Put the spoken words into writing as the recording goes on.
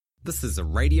This is a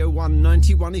Radio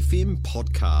 191 FM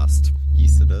podcast.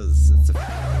 Yes, it is. It's a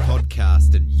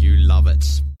podcast and you love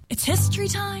it. It's history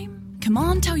time. Come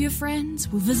on, tell your friends.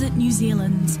 We'll visit New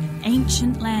Zealand's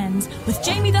ancient lands with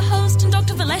Jamie the host and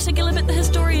Dr. Valletta Gillibert the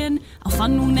historian. Our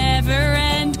fun will never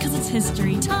end because it's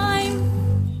history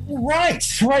time. Right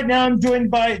now I'm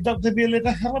joined by Dr.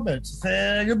 Valletta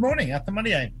Gillibert. Good morning, Ata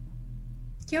Marie.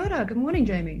 Kia ora, good morning,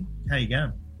 Jamie. How you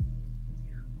going?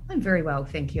 I'm very well,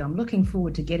 thank you. I'm looking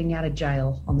forward to getting out of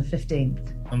jail on the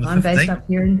 15th. On the 15th? I'm based up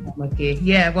here in Tamaki.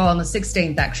 Yeah, well, on the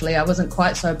 16th, actually. I wasn't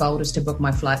quite so bold as to book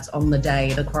my flights on the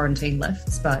day the quarantine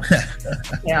lifts, but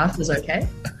yeah, it was okay.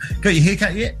 Got your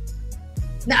haircut yet?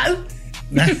 No.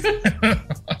 No,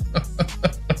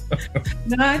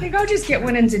 I think I'll just get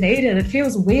one in Dunedin. It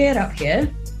feels weird up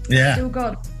here. Yeah. Still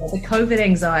got the COVID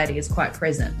anxiety is quite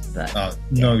present. But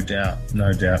no doubt.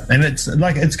 And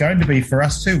it's going to be for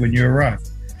us too when you arrive.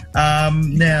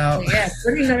 Now, yeah,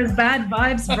 bringing those bad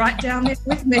vibes right down there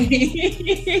with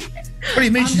me. What do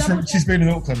you mean she's been in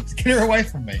Auckland? Get her away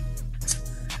from me.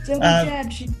 Double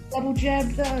jabbed. She's double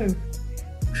jabbed though.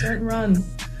 Don't run.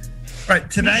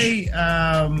 Right, today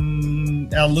our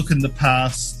look in the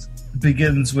past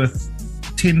begins with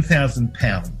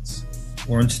 £10,000,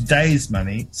 or in today's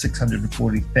money,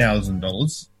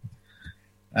 $640,000.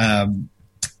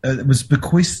 It was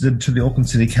bequeathed to the Auckland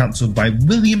City Council by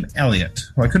William Elliott,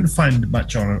 who I couldn't find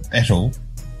much on it at all.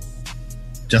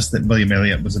 Just that William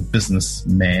Elliott was a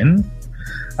businessman.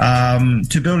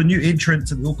 To build a new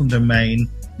entrance at the Auckland Domain,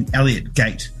 the Elliott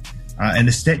Gate. And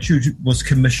a statue was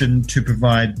commissioned to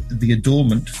provide the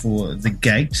adornment for the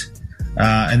gate.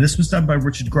 And this was done by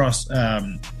Richard Gross,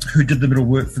 who did the middle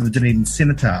work for the Dunedin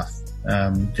Cenotaph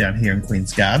down here in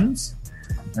Queen's Gardens.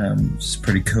 Which is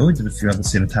pretty cool. He did a few other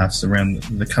cenotaphs around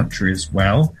the country as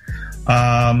well.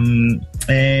 And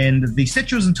the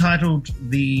statue was entitled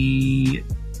The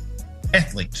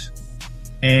Athlete.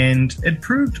 And it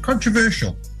proved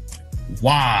controversial.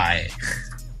 Why?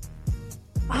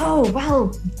 Oh,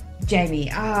 well, Jamie,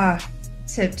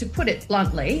 to put it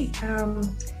bluntly,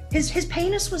 his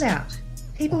penis was out.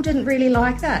 People didn't really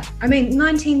like that. I mean,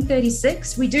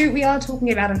 1936, we are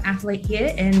talking about an athlete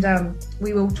here, and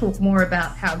we will talk more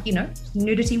about how,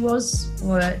 nudity was,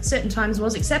 or at certain times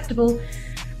was acceptable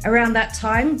around that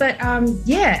time. But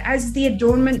as the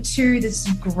adornment to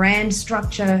this grand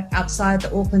structure outside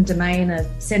the Auckland Domain, a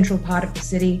central part of the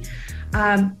city,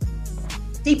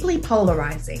 deeply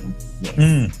polarizing,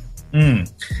 yes.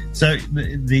 So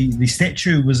the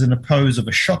statue was in a pose of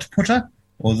a shot putter,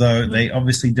 although they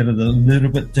obviously did it a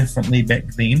little bit differently back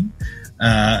then.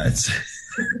 But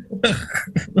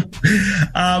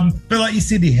like you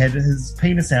said, he had his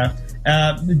penis out.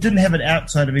 Didn't have it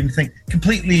outside of anything,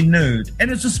 completely nude. And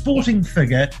it's a sporting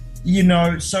figure,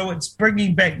 so it's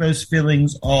bringing back those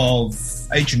feelings of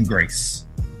ancient Greece.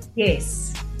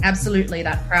 Yes, absolutely.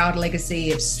 That proud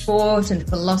legacy of sport and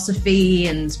philosophy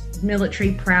and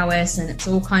military prowess, and it's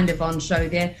all kind of on show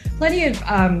there. Plenty of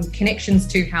connections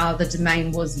to how the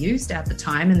domain was used at the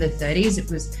time in the 30s.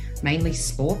 It was mainly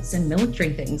sports and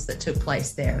military things that took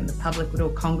place there, and the public would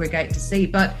all congregate to see.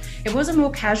 But it was a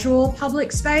more casual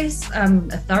public space, a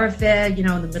thoroughfare, in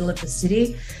the middle of the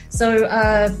city. So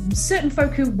certain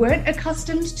folk who weren't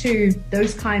accustomed to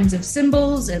those kinds of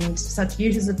symbols and such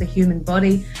uses of the human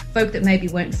body, folk that maybe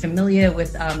weren't familiar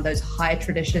with those high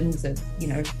traditions of,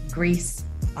 Greece,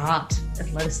 art,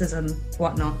 athleticism,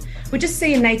 whatnot, would just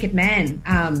see a naked man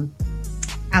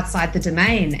outside the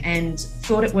domain and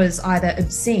thought it was either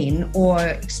obscene or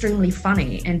extremely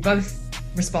funny, and both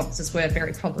responses were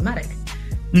very problematic.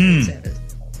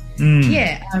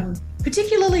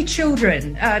 Particularly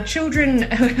children. Children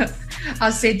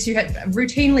are said to have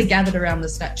routinely gathered around the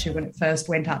statue when it first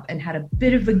went up and had a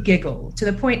bit of a giggle, to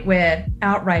the point where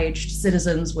outraged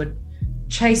citizens would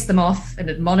chase them off and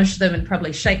admonish them and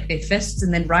probably shake their fists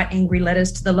and then write angry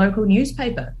letters to the local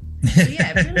newspaper. So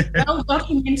really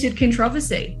well-documented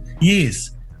controversy.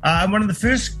 Yes. One of the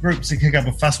first groups to kick up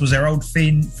a fuss was our old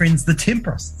friends, the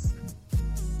Temperists.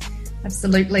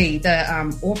 Absolutely. The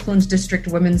Auckland District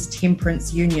Women's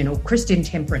Temperance Union, or Christian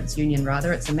Temperance Union,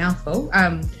 rather. It's a mouthful.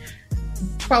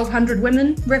 1,200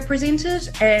 women represented,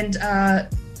 and their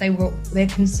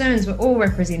concerns were all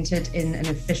represented in an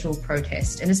official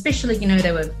protest. And especially,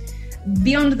 they were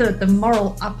beyond the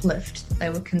moral uplift that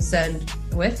they were concerned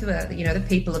with, the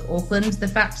people of Auckland, the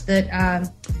fact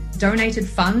that donated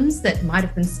funds that might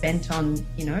have been spent on,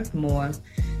 more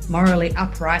morally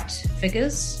upright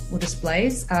figures or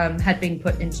displays had been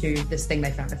put into this thing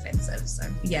they found offensive. So,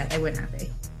 yeah, they weren't happy.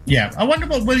 Yeah, I wonder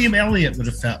what William Elliot would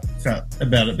have felt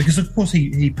about it, because of course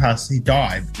he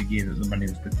died the year that the money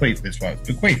was bequeathed. That's why it's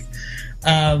bequeathed. So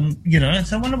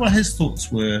I wonder what his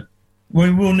thoughts were.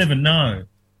 We'll never know.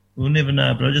 We'll never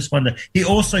know, but I just wonder. He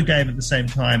also gave at the same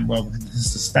time,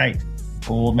 his estate,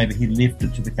 or maybe he left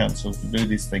it to the council to do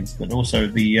these things, but also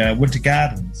the Winter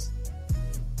Gardens.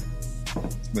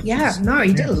 He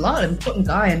did a lot. Important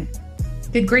guy, and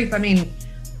good grief. I mean,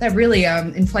 that really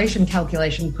inflation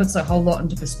calculation puts a whole lot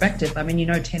into perspective. I mean,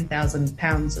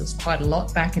 £10,000 is quite a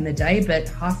lot back in the day, but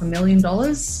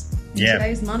 $500,000 in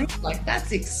today's money, like,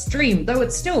 that's extreme. Though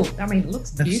it's still, I mean, it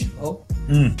looks beautiful.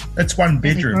 It's one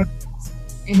bedroom.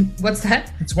 What's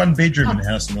that? It's one bedroom in the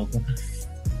house in Auckland.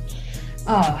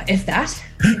 Oh, if that.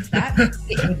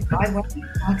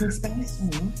 Parking space.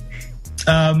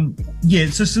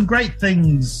 So some great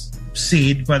things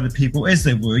said by the people, as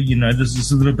they were. There's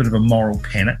just a little bit of a moral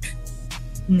panic.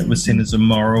 It was seen as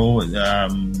immoral,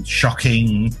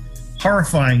 shocking,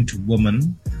 horrifying to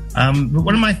women. But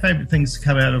one of my favourite things to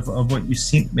come out of what you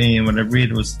sent me and what I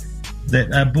read was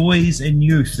that boys and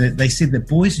youth, they said that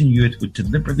boys and youth would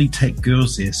deliberately take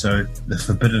girls there so the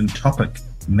forbidden topic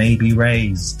may be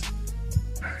raised.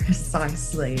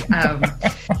 Precisely.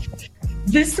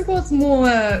 This was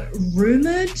more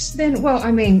rumoured than,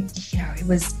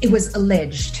 it was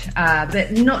alleged,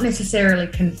 but not necessarily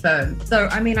confirmed. So,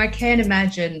 I mean, I can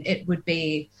imagine it would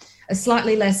be a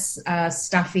slightly less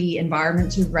stuffy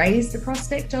environment to raise the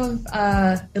prospect of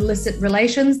illicit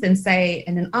relations than, say,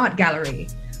 in an art gallery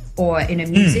or in a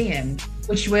museum,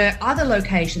 which were other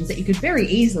locations that you could very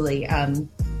easily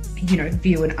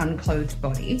view an unclothed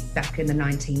body back in the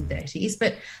 1930s.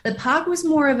 But the park was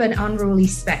more of an unruly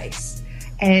space.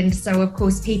 And so, of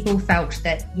course, people felt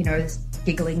that,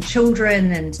 giggling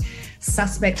children and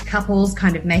suspect couples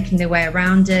kind of making their way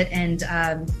around it. And,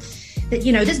 that,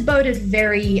 this boded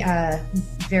very,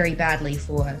 very badly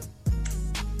for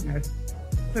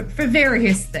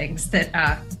various things that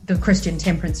the Christian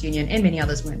Temperance Union and many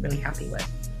others weren't really happy with.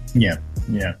 Yeah,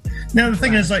 yeah. Now, the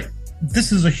thing is,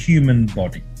 this is a human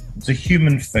body. It's a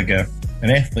human figure, an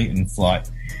athlete in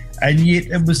flight. And yet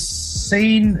it was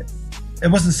seen... It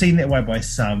wasn't seen that way by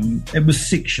some. It was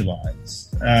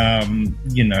sexualized,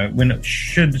 when it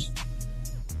shouldn't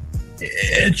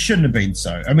have been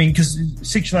so. I mean, because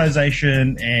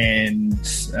sexualization and,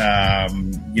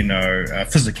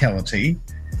 physicality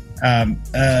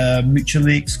are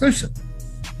mutually exclusive.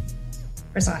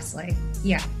 Precisely,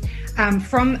 yeah.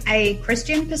 From a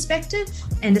Christian perspective,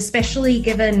 and especially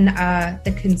given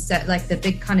the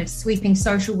big kind of sweeping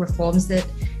social reforms that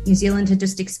New Zealand had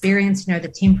just experienced,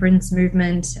 the temperance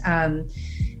movement,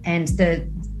 and the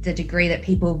degree that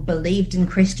people believed in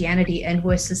Christianity and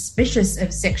were suspicious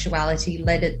of sexuality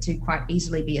led it to quite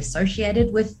easily be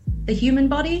associated with the human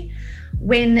body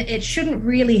when it shouldn't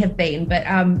really have been. But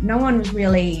no one was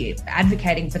really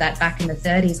advocating for that back in the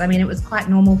 30s. I mean, it was quite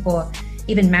normal for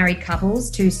even married couples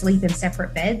to sleep in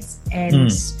separate beds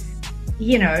and,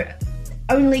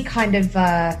 only kind of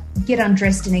get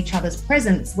undressed in each other's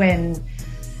presence when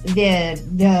they're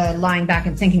lying back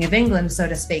and thinking of England, so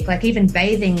to speak. Like, even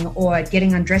bathing or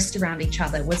getting undressed around each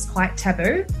other was quite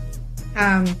taboo.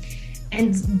 And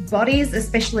bodies,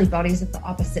 especially bodies of the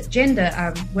opposite gender,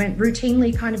 weren't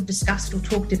routinely kind of discussed or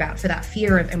talked about for that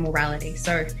fear of immorality.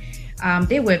 So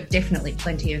there were definitely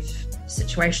plenty of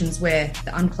situations where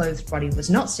the unclothed body was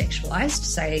not sexualized,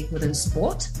 say within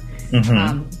sport.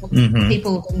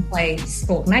 People didn't play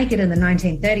sport naked in the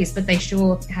 1930s, but they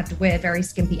sure had to wear very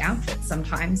skimpy outfits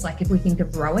sometimes. Like, if we think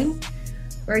of rowing,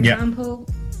 for example,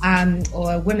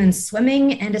 or women's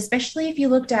swimming, and especially if you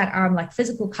looked at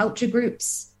physical culture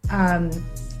groups,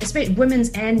 especially women's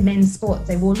and men's sport,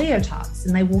 they wore leotards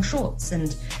and they wore shorts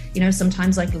and,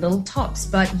 sometimes like little tops.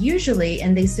 But usually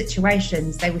in these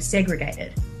situations, they were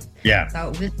segregated. Yeah. So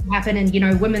this happened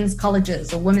in, women's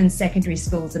colleges or women's secondary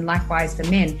schools, and likewise for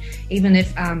men. Even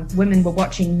if women were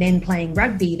watching men playing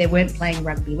rugby, they weren't playing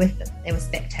rugby with them. They were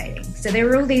spectating. So there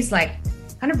were all these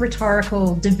kind of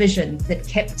rhetorical divisions that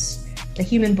kept the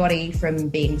human body from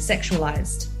being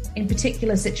sexualized in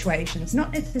particular situations,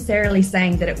 not necessarily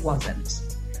saying that it wasn't.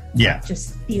 Yeah.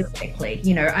 Just theoretically,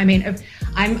 I mean,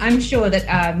 I'm sure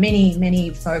that many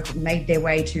folk made their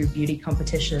way to beauty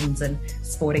competitions and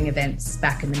sporting events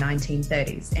back in the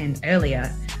 1930s and earlier,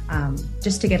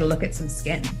 just to get a look at some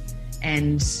skin.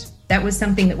 And that was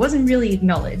something that wasn't really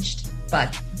acknowledged,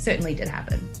 but certainly did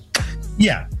happen.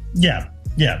 Yeah. It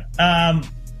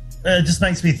just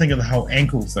makes me think of the whole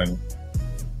ankle thing.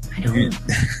 I know.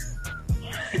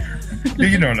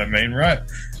 You know what I mean, right?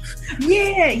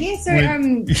 Yeah. So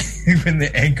when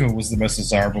the ankle was the most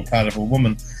desirable part of a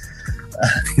woman,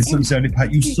 because it was the only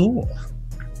part you saw.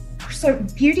 so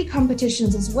beauty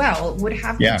competitions as well would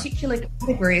have particular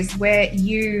categories where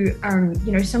you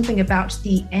know, something about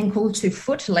the ankle to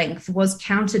foot length was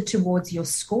counted towards your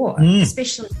score,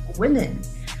 especially for women,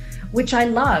 which I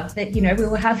love that, you know, we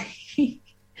will have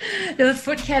the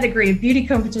foot category of beauty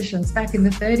competitions back in the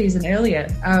 30s and earlier.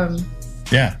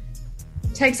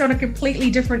 Takes on a completely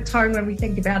different tone when we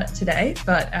think about it today,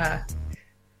 but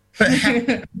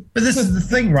this is the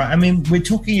thing, right? I mean, we're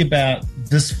talking about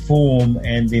this form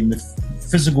and then the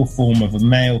physical form of a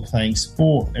male playing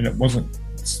sport, and it wasn't,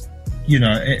 you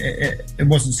know, it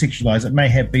wasn't sexualized. It may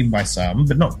have been by some,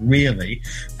 but not really.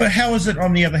 But how is it,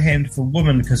 on the other hand, for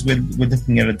women? Because we're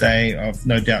looking at a day of,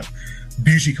 no doubt,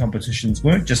 beauty competitions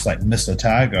weren't just like Miss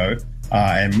Otago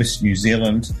and Miss New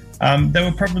Zealand. They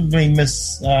were probably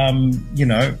Miss, you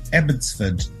know,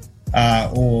 Abbotsford.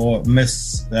 Or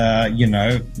Miss, you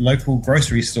know, local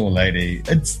grocery store lady.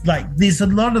 It's like there's a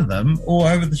lot of them all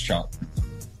over the shop.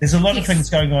 There's a lot of things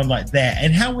going on like that.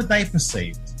 And how were they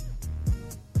perceived?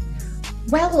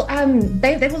 Well,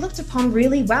 they were looked upon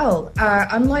really well.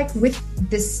 Unlike with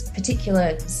this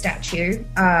particular statue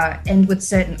and with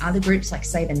certain other groups, like,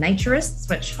 say, the naturists,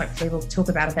 which hopefully we'll talk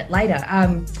about a bit later,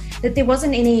 that there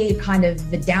wasn't any kind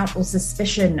of doubt or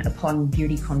suspicion upon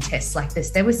beauty contests like this.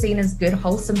 They were seen as good,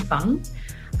 wholesome fun.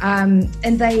 And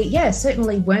they,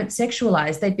 certainly weren't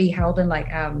sexualized. They'd be held in,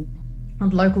 like, on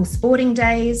local sporting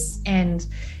days, and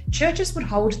churches would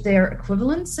hold their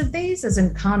equivalents of these as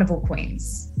in carnival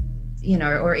queens, you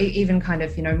know, or even kind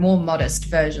of, you know, more modest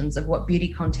versions of what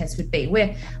beauty contests would be,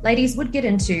 where ladies would get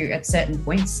into, at certain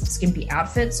points, skimpy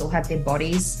outfits or have their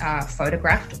bodies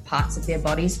photographed, or parts of their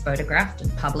bodies photographed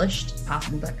and published,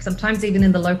 sometimes even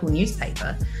in the local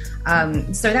newspaper.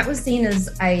 So that was seen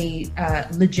as a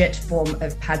legit form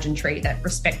of pageantry that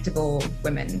respectable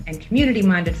women and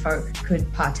community-minded folk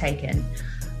could partake in.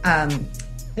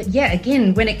 But yeah,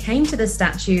 again, when it came to the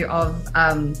statue of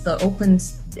the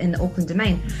Auckland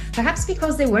Domain, perhaps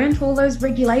because there weren't all those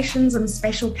regulations and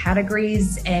special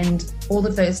categories and all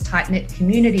of those tight-knit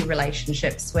community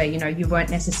relationships where, you know, you weren't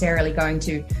necessarily going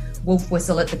to wolf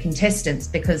whistle at the contestants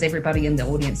because everybody in the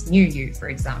audience knew you, for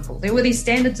example. There were these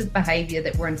standards of behaviour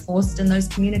that were enforced in those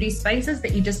community spaces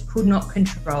that you just could not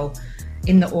control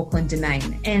in the Auckland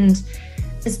Domain. And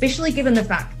especially given the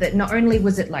fact that not only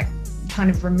was it, like, kind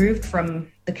of removed from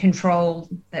the control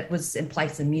that was in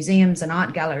place in museums and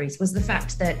art galleries, was the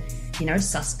fact that, you know,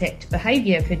 suspect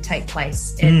behaviour could take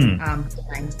place in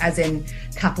as in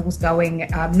couples going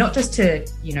not just to,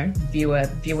 you know, view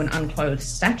an unclothed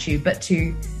statue, but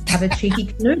to have a cheeky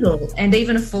canoodle and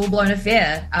even a full-blown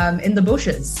affair in the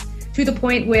bushes, to the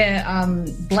point where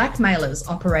blackmailers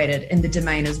operated in the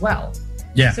Domain as well.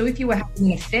 Yeah. So if you were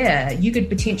having an affair, you could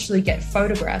potentially get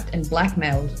photographed and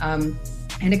blackmailed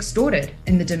and extorted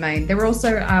in the Domain. There were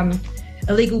also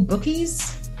illegal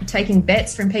bookies taking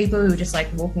bets from people who were just, like,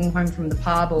 walking home from the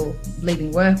pub or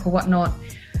leaving work or whatnot.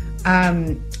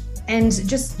 And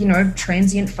just, you know,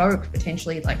 transient folk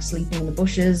potentially, like, sleeping in the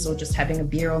bushes or just having a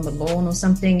beer on the lawn or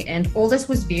something. And all this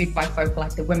was viewed by folk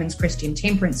like the Women's Christian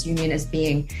Temperance Union as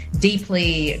being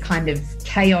deeply kind of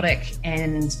chaotic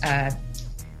and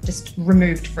just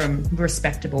removed from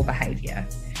respectable behaviour.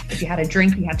 If you had a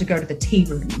drink, you had to go to the tea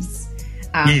rooms.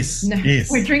 Yes.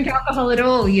 We drink alcohol at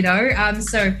all, you know.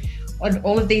 So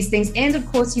all of these things, and of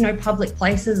course, you know, public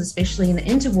places, especially in the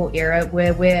interwar era,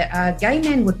 where gay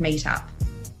men would meet up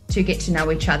to get to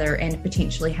know each other and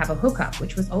potentially have a hookup,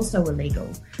 which was also illegal.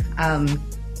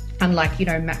 Unlike, you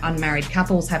know, unmarried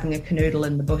couples having a canoodle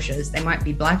in the bushes, they might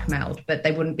be blackmailed, but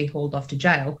they wouldn't be hauled off to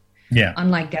jail. Yeah.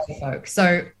 Unlike gay folk.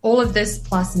 So all of this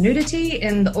plus nudity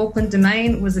in the Auckland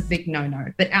Domain was a big no-no.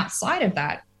 But outside of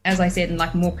that, as I said, in,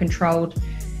 like, more controlled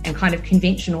and kind of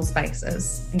conventional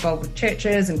spaces involved with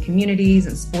churches and communities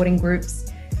and sporting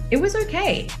groups, it was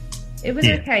okay. It was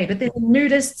okay. But the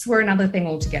nudists were another thing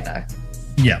altogether.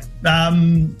 Yeah.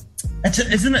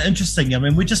 Isn't it interesting? I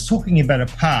mean, we're just talking about a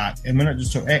park, and we're not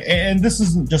just talking, and this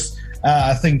isn't just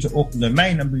a thing to Auckland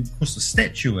Domain. I mean, of course, the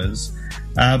statue is,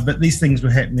 but these things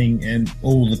were happening in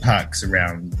all the parks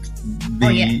around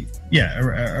the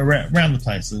around the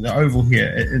place. The Oval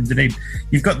here, indeed,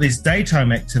 you've got these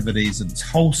daytime activities, and it's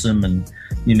wholesome, and,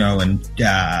 you know, and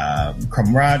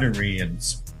camaraderie,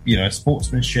 and, you know,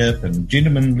 sportsmanship, and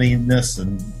gentlemanliness,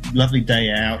 and lovely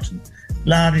day out, and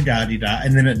la-di-da-di-da,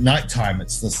 and then at night time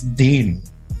it's this den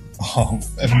of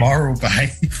immoral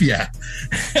behaviour.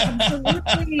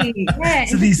 Absolutely. Yeah.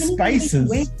 So these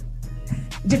spaces,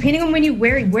 depending on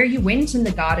where you went in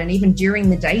the garden, even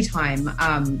during the daytime,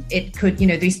 it could, you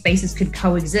know, these spaces could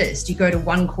coexist. You go to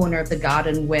one corner of the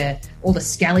garden where all the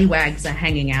scallywags are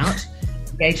hanging out,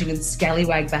 engaging in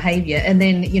scallywag behavior. And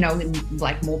then, you know, in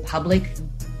like more public,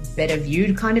 better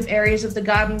viewed kind of areas of the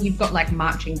garden, you've got like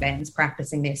marching bands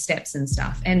practicing their steps and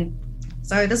stuff. And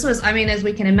so this was, I mean, as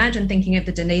we can imagine, thinking of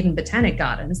the Dunedin Botanic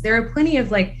Gardens, there are plenty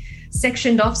of like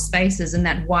sectioned off spaces in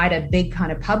that wider, big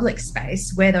kind of public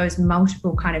space where those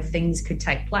multiple kind of things could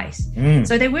take place.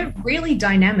 So they were really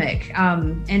dynamic,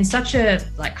 and such a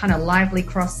like kind of lively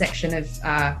cross section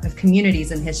of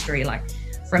communities in history, like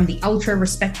from the ultra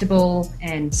respectable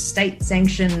and state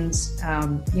sanctioned,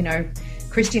 you know,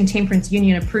 Christian Temperance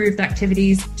Union approved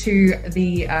activities to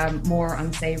the more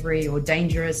unsavory or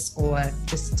dangerous or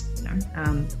just, you know,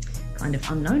 kind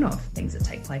of unknown of things that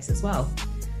take place as well.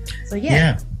 So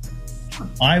yeah.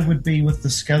 I would be with the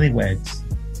scallywags.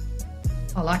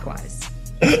 Oh, likewise.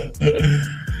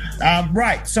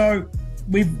 Right, so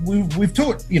we've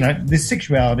taught, you know, there's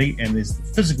sexuality and there's the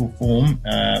physical form,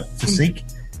 physique,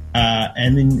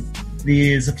 and then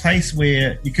there's a place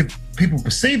where people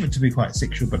perceive it to be quite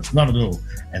sexual, but it's not at all,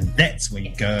 and that's where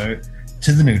you go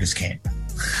to the nudist camp.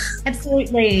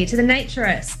 Absolutely, to the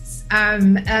naturists.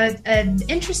 An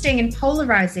interesting and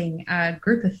polarizing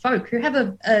group of folk who have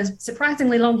a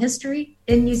surprisingly long history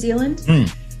in New Zealand.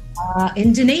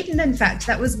 In Dunedin, in fact,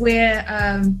 that was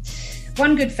where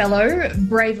one good fellow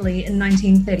bravely in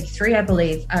 1933, I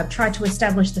believe, tried to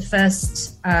establish the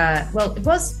first, well, it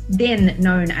was then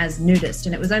known as nudist,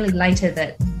 and it was only later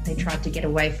that they tried to get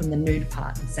away from the nude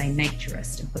part and say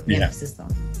naturist and put the emphasis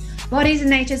on bodies and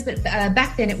natures. But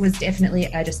back then it was definitely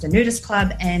just a nudist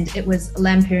club, and it was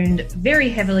lampooned very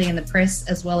heavily in the press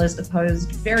as well as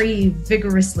opposed very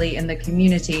vigorously in the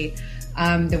community.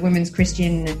 The Women's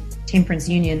Christian Temperance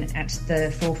Union at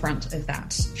the forefront of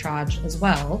that charge as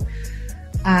well.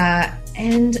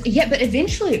 And yeah, but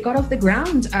eventually it got off the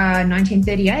ground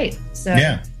 1938. So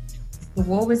the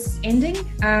war was ending.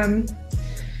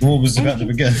 War was about to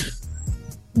begin.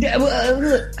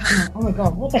 Oh my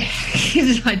God, what the heck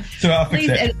is it? Please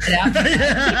edit it out.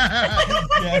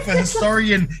 Yeah, if a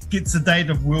historian gets the date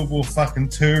of World War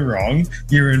II wrong,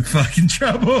 you're in fucking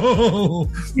trouble.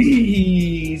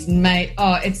 Jeez, mate.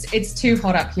 Oh, it's too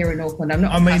hot up here in Auckland. I'm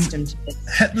not accustomed to it.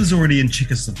 Hitler's already in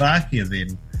Czechoslovakia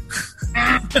then.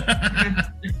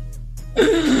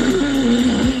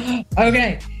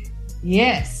 Okay.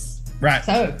 Yes. Right.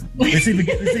 So let's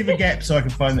leave a gap so I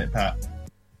can find that part.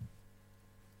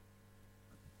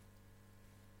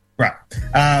 Right.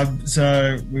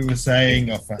 So we were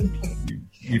saying,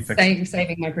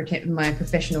 saving my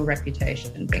professional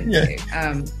reputation. Thank you.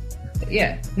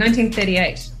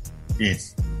 1938.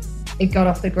 Yes. It got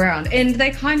off the ground, and they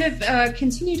kind of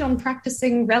continued on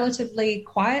practicing relatively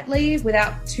quietly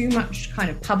without too much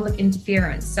kind of public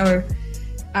interference. So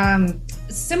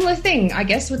similar thing, I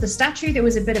guess, with the statue. There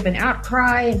was a bit of an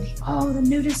outcry, and the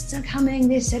nudists are coming,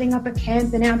 they're setting up a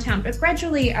camp in our town. But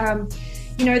gradually,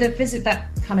 you know, that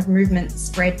kind of movement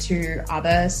spread to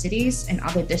other cities and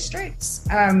other districts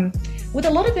with a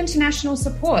lot of international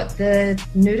support. The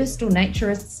nudist or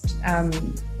naturist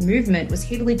movement was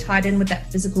heavily tied in with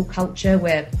that physical culture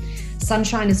where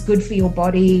sunshine is good for your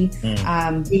body,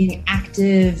 being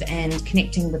active and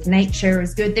connecting with nature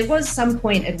is good. There was some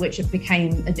point at which it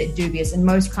became a bit dubious, and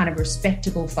most kind of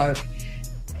respectable folk,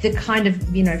 the kind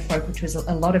of, you know, folk which was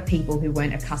a lot of people who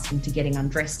weren't accustomed to getting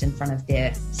undressed in front of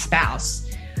their spouse,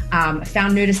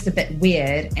 found nudists a bit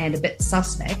weird and a bit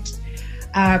suspect.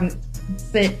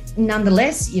 But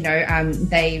nonetheless, you know,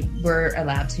 they were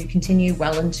allowed to continue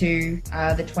well into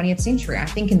the 20th century. I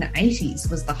think in the 80s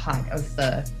was the height of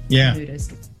the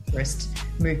nudist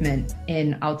movement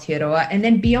in Aotearoa. And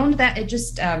then beyond that, it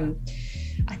just, I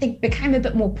think, became a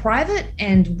bit more private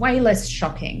and way less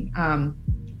shocking.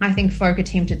 I think folk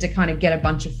attempted to kind of get a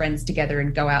bunch of friends together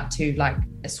and go out to like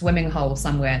a swimming hole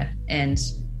somewhere and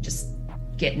just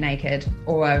get naked,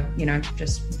 or, you know,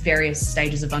 just various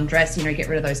stages of undress, you know, get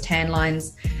rid of those tan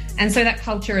lines. And so that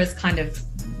culture is kind of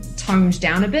toned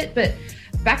down a bit. But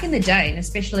back in the day, and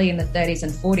especially in the 30s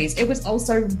and 40s, it was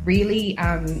also really,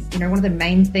 you know, one of the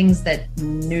main things that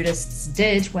nudists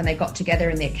did when they got together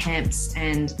in their camps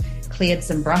and cleared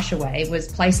some brush away was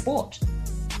play sport.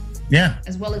 Yeah.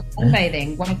 As well as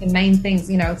sunbathing. One of the main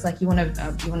things, you know, it's like you want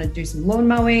to do some lawn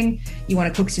mowing, you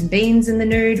want to cook some beans in the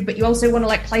nude, but you also want to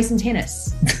like play some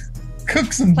tennis.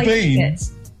 Cook some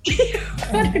beans?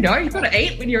 I don't know. You've got to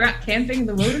eat when you're out camping in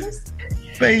the wilderness.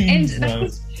 Beans. And that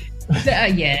was,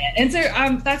 and so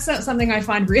that's something I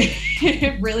find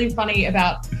really funny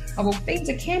about. Oh, well, beans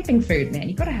are camping food, man.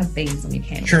 You've got to have beans on your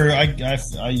camp. True. I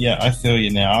feel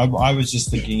you now. I was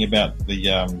just thinking about the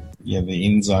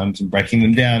enzymes and breaking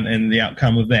them down and the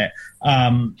outcome of that.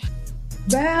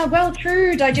 Well,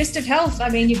 true. Digestive health. I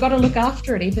mean, you've got to look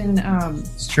after it. Even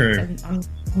it's true. And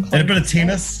a bit of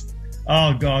tennis.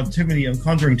 Oh God, I'm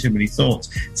conjuring too many thoughts.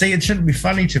 See, it shouldn't be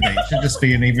funny to me. It should just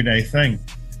be an everyday thing.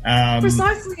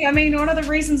 Precisely. I mean, one of the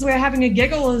reasons we're having a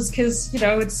giggle is because,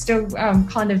 it's still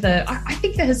kind of I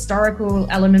think the historical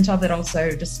element of it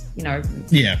also just,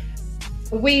 Yeah.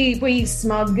 We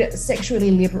smug,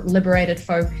 sexually liberated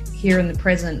folk here in the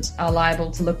present are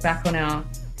liable to look back on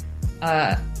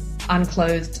our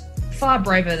unclothed far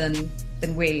braver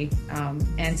than we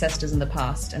ancestors in the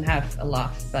past and have a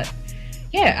laugh. But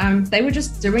yeah, they were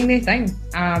just doing their thing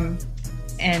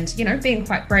and, being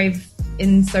quite brave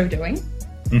in so doing.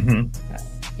 Mm-hmm.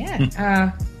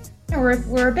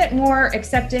 We're a bit more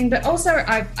accepting, but also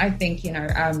I think,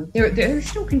 there are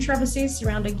still controversies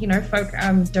surrounding, folk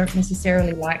don't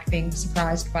necessarily like being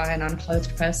surprised by an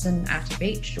unclothed person at a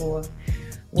beach or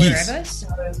wherever. Yes. So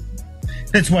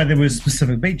that's why there were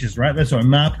specific beaches, right? That's why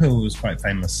Mapua was quite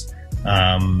famous.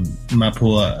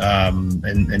 Mapua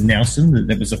in Nelson,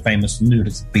 there was a famous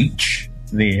nudist beach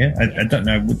there. I don't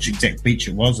know which exact beach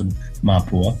it was in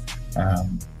Mapua,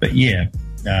 but yeah.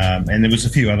 And there was a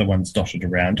few other ones dotted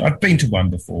around. I've been to one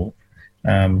before.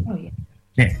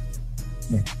 Yeah.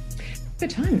 Good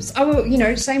times. Oh,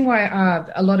 well, same way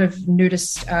a lot of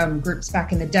nudist groups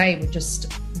back in the day would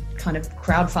just kind of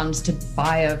crowdfund to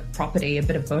buy a property, a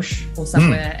bit of bush or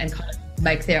somewhere and kind of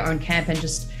make their own camp and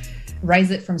just raise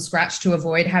it from scratch to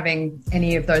avoid having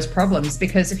any of those problems.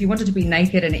 Because if you wanted to be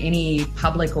naked in any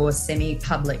public or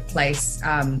semi-public place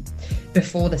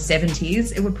before the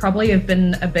 70s, it would probably have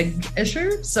been a big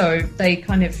issue. So they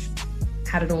kind of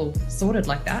had it all sorted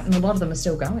like that, and a lot of them are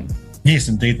still going. Yes,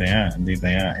 indeed they are.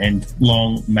 And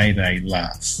long may they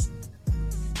last.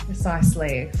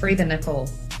 Precisely. Free the nipple.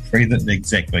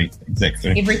 Exactly.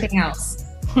 Everything else.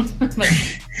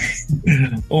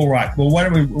 All right. Well, why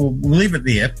don't we'll leave it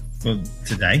there for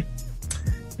today.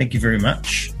 Thank you very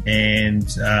much. And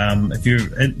if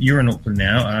you're in Auckland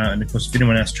now, and of course, if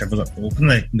anyone else travels up to Auckland,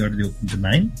 they can go to the Auckland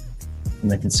Domain and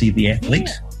they can see the athlete.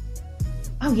 Yeah.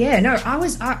 Oh yeah, no, I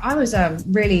was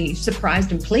really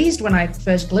surprised and pleased when I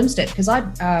first glimpsed it, because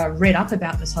I'd read up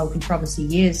about this whole controversy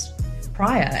years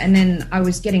prior, and then I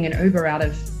was getting an Uber out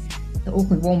of the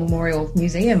Auckland War Memorial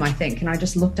Museum, I think, and I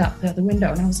just looked up the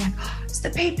window and I was like, oh, it's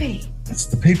the Pee-Pee. It's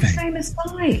the Pee-Pee. Famous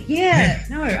fight. Yeah.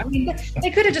 No, I mean,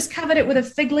 they could have just covered it with a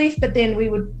fig leaf, but then we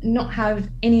would not have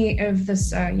any of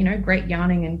this, great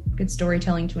yarning and good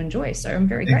storytelling to enjoy. So I'm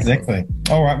very grateful. Exactly.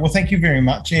 All right. Well, thank you very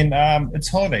much. And it's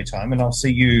holiday time, and I'll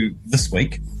see you this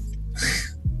week,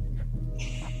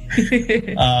 which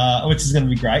is going to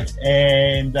be great.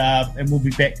 And we'll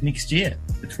be back next year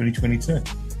for 2022.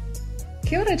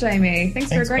 Kia ora, Jamie.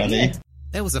 Thanks for a great year.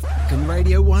 That was a fucking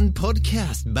Radio 1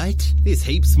 podcast, mate. There's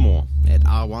heaps more at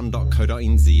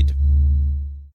r1.co.nz.